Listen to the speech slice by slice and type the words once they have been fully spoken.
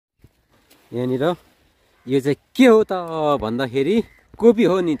यहाँनिर यो चाहिँ के हो त भन्दाखेरि कोपी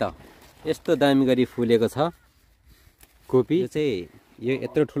हो नि त। यस्तो दामी गरी फुलेको छ कोपी। यो चाहिँ यो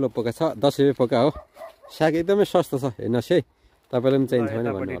यत्रो ठुलो पोका छ, 10 रुपियाँ पोका हो। साग एकदमै सस्तो छ, हेर्नुहोस् है, तपाईँलाई पनि चाहिन्छ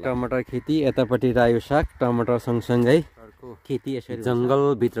भने भन्नु होला। टमाटर खेती, यतापट्टि रायो साग, टमाटर सँगसँगै खेती। यसरी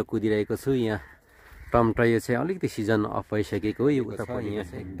जङ्गलभित्र कुदिरहेको छु। यहाँ टमाटर यो चाहिँ अलिकति सिजन अफ भइसकेको हो। यो उतापट्टि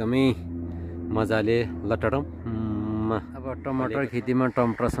यहाँ एकदमै मजाले लटरम। अब टमाटर खेतीमा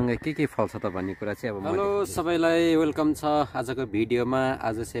टमाटरसँग के फल्छ त भन्ने कुरा चाहिँ अब हेलो सबैलाई वेलकम छ आजको भिडियोमा।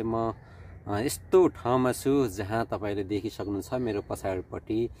 आज चाहिँ म यस्तो ठाउँमा छु जहाँ तपाईँले देखिसक्नुहुन्छ मेरो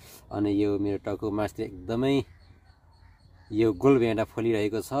पछाडिपट्टि। अनि यो मेरो टाउकोमा एकदमै यो गोलभेडा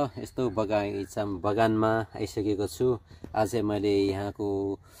फलिरहेको छ। यस्तो बगानमा आइसकेको छु। आज चाहिँ मैले यहाँको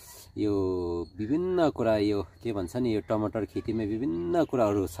यो विभिन्न कुरा, यो के भन्छ नि, यो टमाटर खेतीमा विभिन्न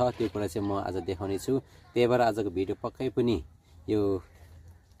कुराहरू छ, त्यो कुरा चाहिँ म आज देखाउने छु। त्यही भएर आजको भिडियो पक्कै पनि यो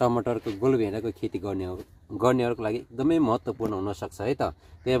टमाटरको गोलभेडाको खेती गर्नेहरूको लागि एकदमै महत्त्वपूर्ण हुनसक्छ है त।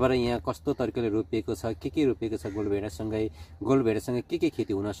 त्यही भएर यहाँ कस्तो तरिकाले रोपिएको छ, के रोपिएको छ, गोलभेडासँग के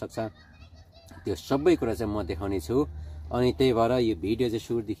खेती हुनसक्छ, त्यो सबै कुरा चाहिँ म देखाउने छु। अनि त्यही भएर यो भिडियो चाहिँ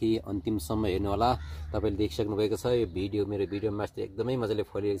सुरुदेखि अन्तिमसम्म हेर्नु होला। तपाईँले देखिसक्नु भएको छ यो भिडियो, मेरो भिडियोमा चाहिँ एकदमै मजाले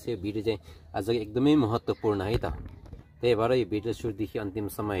फलिरहेको छ। यो भिडियो चाहिँ आज एकदमै महत्त्वपूर्ण है त। त्यही भएर यो भिडियो सुरुदेखि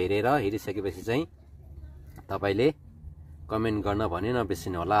अन्तिमसम्म हेरिसकेपछि चाहिँ तपाईँले कमेन्ट गर्न भने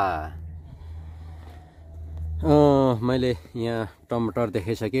नबिर्सिनु होला। मैले यहाँ टमाटर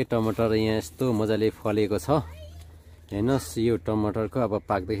देखाइसकेँ। टमाटर यहाँ यस्तो मजाले फलेको छ, हेर्नुहोस्। यो टमाटरको अब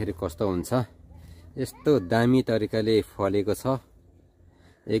पाक्दाखेरि कस्तो हुन्छ, यस्तो दामी तरिकाले फलेको छ।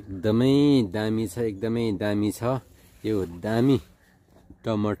 एकदमै दामी छ, एकदमै दामी छ। यो दामी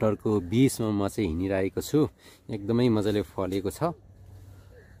टमाटरको बिचमा म चाहिँ हिँडिरहेको छु। एकदमै मजाले फलेको छ।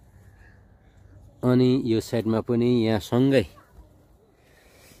 अनि यो साइडमा पनि यहाँ सँगै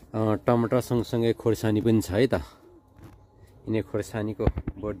टमाटर सँगसँगै खोर्सानी पनि छ है त। यिनी खोर्सानीको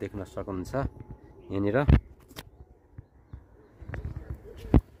बोट देख्न सक्नुहुन्छ यहाँनिर।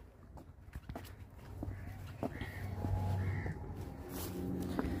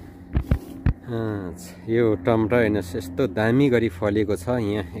 यो टमाटर हेर्नुहोस् यस्तो दामी गरी फलेको छ।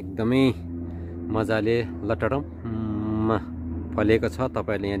 यहाँ एकदमै मजाले लटरम फलेको छ।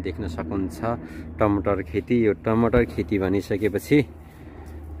 तपाईँले यहाँ देख्न सक्नुहुन्छ टमाटर खेती। यो टमाटर खेती भनिसकेपछि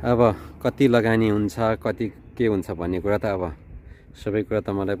अब कति लगानी हुन्छ, कति के हुन्छ भन्ने कुरा त अब सबै कुरा त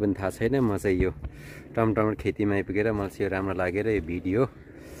मलाई पनि थाहा छैन। म चाहिँ यो टमाटर खेतीमा आइपुगेर मलाई चाहिँ राम्रो लागेर यो भिडियो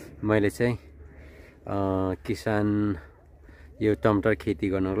मैले चाहिँ किसान यो टमाटर खेती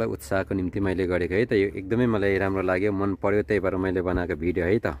गर्नको लागि उत्साहको निम्ति मैले गरेको है त। यो एकदमै मलाई राम्रो लाग्यो, मन पर्यो, त्यही भएर मैले बनाएको भिडियो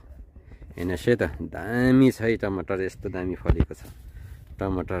है त। हेर्नुहोस् है त, दामी छ है टमाटर। यस्तो दामी फलेको छ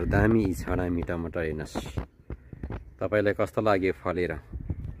टमाटर, दामी छ दामी टमाटर। हेर्नुहोस् तपाईँलाई कस्तो लाग्यो फलेर।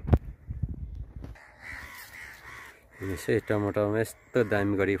 हेर्नुहोस् है टमाटरमा यस्तो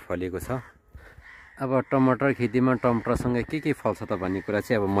दामी गरी फलेको छ। अब टमाटर खेतीमा टमाटरसँग के फल्छ त भन्ने कुरा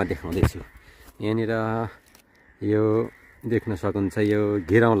चाहिँ अब म देखाउँदैछु। यहाँनिर यो देख्न सक्नुहुन्छ यो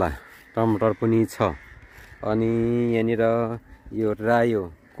घिरौँला टमाटर पनि छ। अनि यहाँनिर यो रायो,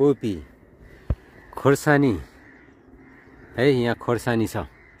 कोपी, खोर्सानी है, यहाँ खोर्सानी छ।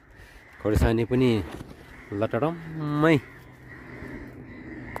 खोर्सानी पनि लटरम्मै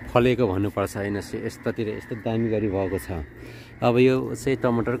फलेको भन्नुपर्छ। हेर्नुहोस् यस्तोतिर यस्तो दामी गरी भएको छ। अब यो चाहिँ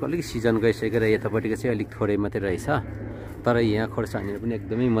टमाटरको अलिक सिजन गइसकेर यतापट्टिको चाहिँ अलिक थोरै मात्रै रहेछ। तर यहाँ खोर्सानीहरू पनि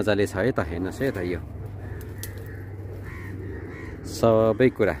एकदमै मजाले छ है त। हेर्नुहोस् है त, यो सबै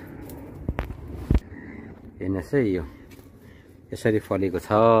कुरा हेर्नुहोस् है, यो यसरी फलेको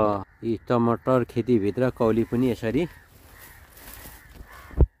छ। यी टमाटर खेतीभित्र कौली पनि यसरी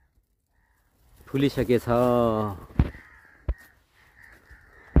फुलिसकेछ।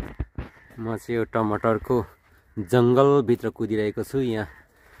 म चाहिँ यो टमाटरको जङ्गलभित्र कुदिरहेको छु। यहाँ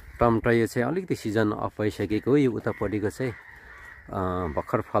टमाटर यो चाहिँ अलिकति सिजन अफ भइसकेको हो। यो उतापट्टिको चाहिँ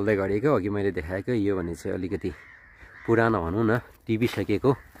भर्खर फल्दै गरेको, अघि मैले देखाएको। यो भने चाहिँ अलिकति पुरानो भनौँ न,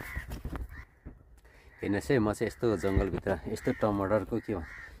 टिपिसकेको। हेर्नुहोस् है, म चाहिँ यस्तो जङ्गलभित्र यस्तो टमाटरको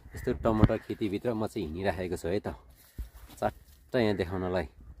यस्तो टमाटर खेतीभित्र म चाहिँ हिँडिराखेको छु है त, चट्ट यहाँ देखाउनलाई।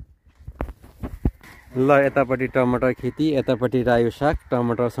 ल यतापट्टि टमाटर खेती, यतापट्टि रायो साग,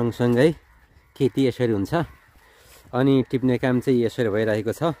 टमाटर सँगसँगै खेती यसरी हुन्छ। अनि टिप्ने काम चाहिँ यसरी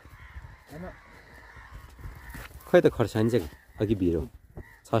भइरहेको छ। खोइ त खोर्सानी चाहिँ अघि भिरो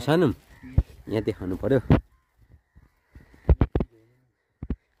छ सानो, यहाँ देखाउनु पर्यो।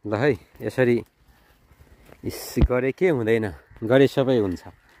 ल है, यसरी गरे के हुँदैन, गरे सबै हुन्छ।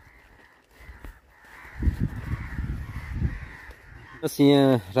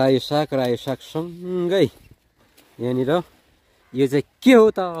 यहाँ रायो साग सँगै यहाँनिर यो चाहिँ के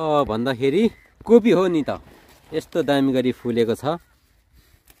हो त भन्दाखेरि कोपी हो नि त। यस्तो दामी गरी फुलेको छ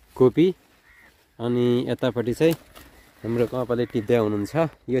कोपी। अनि यतापट्टि चाहिँ हाम्रो कपाले टिप्दै हुनुहुन्छ।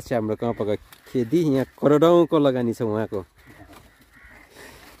 यो चाहिँ हाम्रो कपाको खेती। यहाँ करोडौँको लगानी छ उहाँको।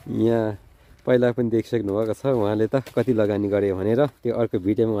 यहाँ पहिला पनि देखिसक्नु भएको छ उहाँले त कति लगानी गरे भनेर। त्यो अर्को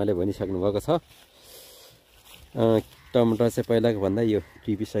भिडियोमा उहाँले भनिसक्नु भएको छ। टमाटर चाहिँ पहिलाको भन्दा यो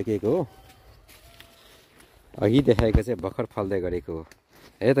टिपिसकेको हो। अघि देखाएको चाहिँ भर्खर फल्दै गरेको हो।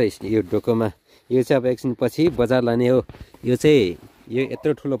 है त यो डोकोमा यो चाहिँ अब एकछिन पछि बजार लाने हो। यो चाहिँ यो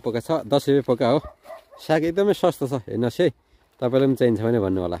यत्रो ठुलो पोका छ, 10 रुपियाँ पोका हो। साग एकदमै सस्तो छ, हेर्नुहोस् है। तपाईँलाई पनि चाहिन्छ भने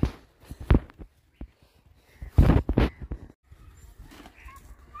भन्नु होला।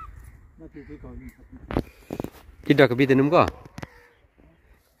 किटाको बितेनुम को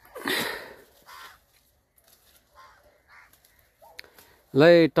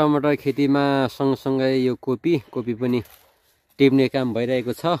ल टमाटर खेतीमा सँगसँगै यो कोपी पनि टिप्ने काम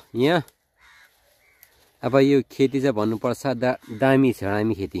भइरहेको छ यहाँ। अब यो खेती चाहिँ भन्नुपर्छ दामी छ,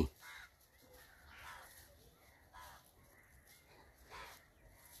 दामी खेती।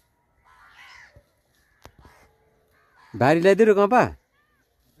 भारी ल्याइदिनु कपा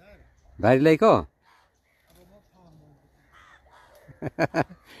भारी ल्याइको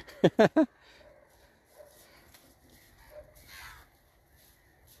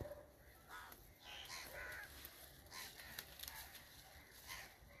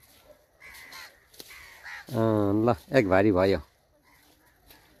ल एक भारी भयो।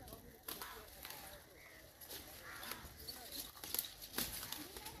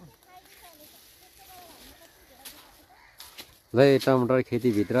 ल टमाटर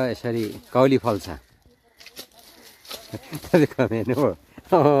खेतीभित्र यसरी कौली फल्छ। हेर्नु हो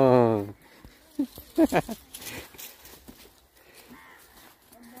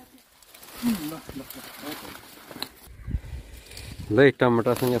ल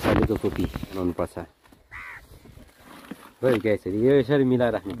टमाटरसँग फलेको कोपी बनाउनु पर्छ। ल यसरी यो यसरी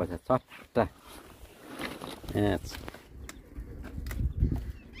मिलाएर राख्नुपर्छ चट्टा।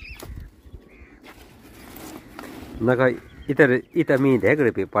 नखै इता मी धेक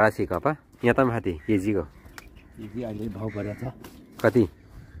रुपियाँ परासी कपा यहाँ त माथि केजीको केजी अहिले भाउ बढेको छ। कति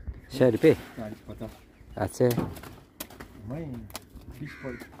 100 रुपियाँ? 40-50। अच्छा मै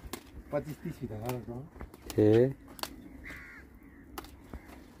 20-25-30 भित्र गरेको ए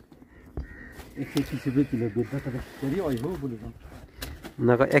 130 रुपियाँ किलो बेच्दा त फेरि अहिले हो बोलेको।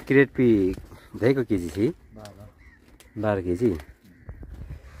 नक 1 क्रेट पी धेको केजी छी 12 केजी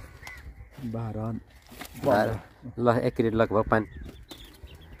 12 ल 1 क्रेट लगभग 5।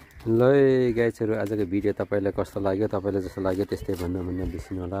 ल गाइजहरू आजको भिडियो तपाईँलाई कस्तो लाग्यो, तपाईँलाई जस्तो लाग्यो त्यस्तै भन्न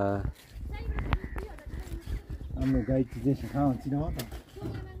बिर्सिनु होला। हाम्रो गाई चाहिँ सिखा हुन्छ न त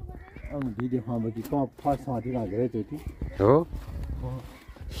अब भिडियो खाँपछि फर्स्ट साथी लागेर चोटि हो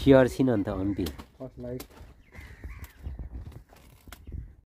हियर छिन अन्त अन्ती फर्स्ट लाइक